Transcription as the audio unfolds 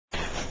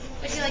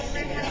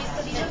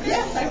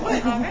I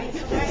would. All right.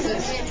 There's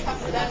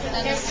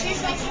two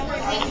types of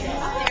routine.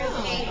 There's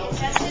a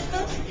chested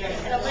hook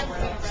and a lip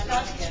hook.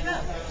 I'll teach you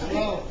both.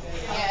 Whoa.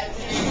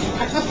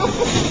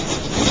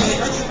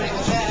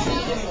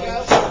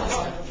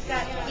 You've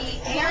got the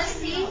ARC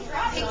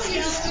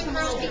Pigtail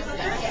Curl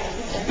Dehooker.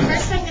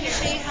 First, I'm going to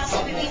show you how to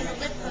release the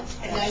lip hook.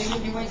 Now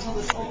you wait until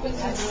this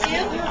opens. Get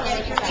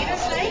your feet are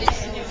tight.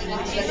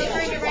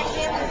 Dehooker your right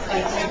hand with the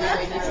pigtail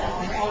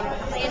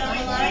up. Lay it on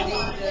the line.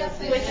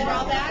 With the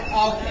roll back.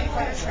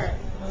 Quarter turn.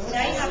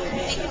 Now you have to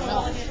make it a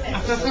little bit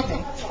better.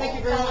 Thank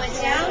you very Follow much.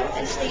 it down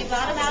until you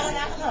bottom out of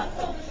that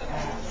hook.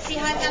 See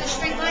how I've got a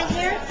straight line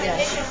here?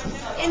 Yes. It's just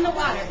in the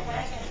water.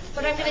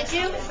 What I'm going to do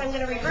is I'm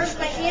going to reverse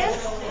my hands,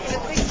 give a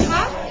quick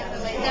pop,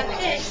 and that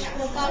fish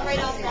will fall right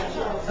off that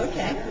hook.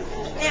 Okay.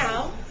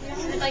 Now,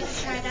 if you'd like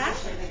to try that,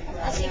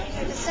 I'll take you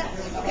through the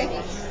steps. Okay.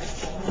 Okay.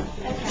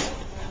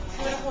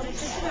 I'm going to hold it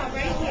just about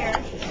right here.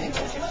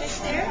 Put your fish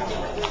there.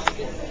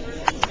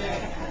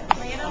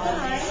 Lay it on the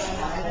line.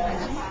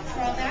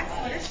 Crawl back,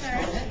 quarter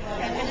turn.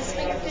 I'm going to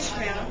swing your fish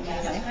around.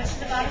 Touch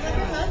the bottom of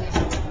your hook.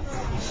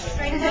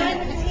 Straight line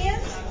with your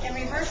hands and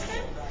reverse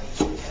them.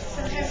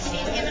 Sometimes you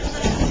need to give it a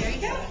little. There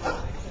you go.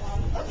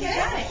 Okay. You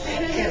got it.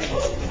 Thank you.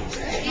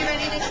 Are you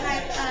ready to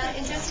try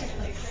ingestion,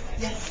 please?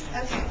 Yes.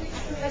 Okay.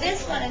 For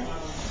this one,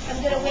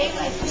 I'm going to weigh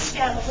my fish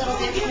down a little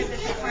bit because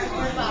it's a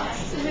cardboard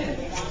box.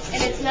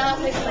 And it's not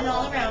wiggling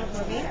all around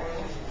for me.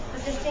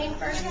 With the same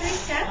first three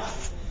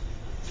steps,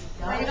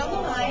 lay it on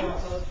the line,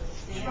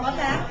 draw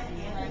back,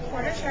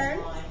 quarter turn.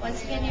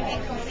 Once again, you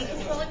make complete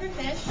control of your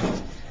fish.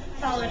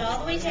 Follow it all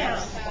the way down.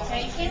 Now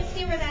you can't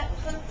see where that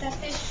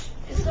fish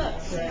is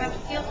hooked, so you have to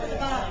feel for the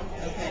bottom.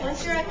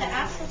 Once you're at the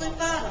absolute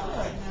bottom,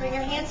 bring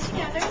your hands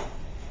together,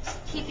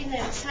 keeping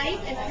them tight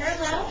and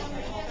parallel.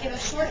 Give a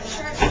short,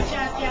 sharp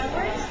jab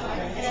downwards,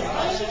 and as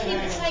long as you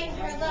keep it tight and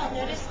parallel,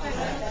 notice where the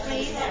hook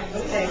lays.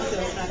 Okay,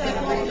 so it's not So it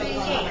won't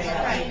re-engage.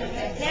 Right.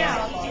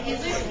 Now, if you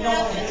loosen it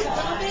up just a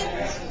little bit,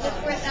 look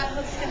where that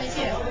hook's going to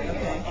do.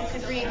 It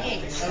could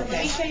re-engage. So let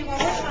me show you one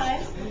more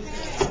time.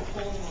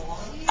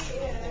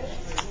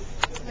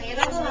 Lay it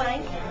on the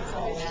line,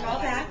 draw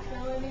back,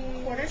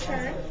 quarter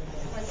turn.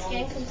 Once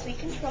again, complete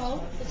control.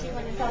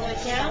 Follow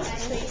it down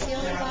so you feel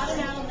the bottom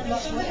out on the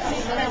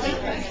belly.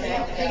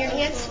 Bring your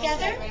hands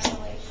together,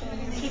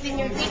 keeping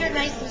your leader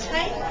nice and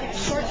tight. Give a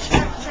short,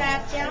 sharp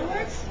jab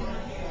downwards.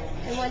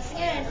 And once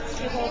again,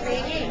 it will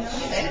re-engage.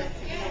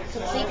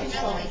 Complete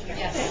control.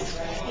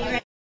 Are you ready?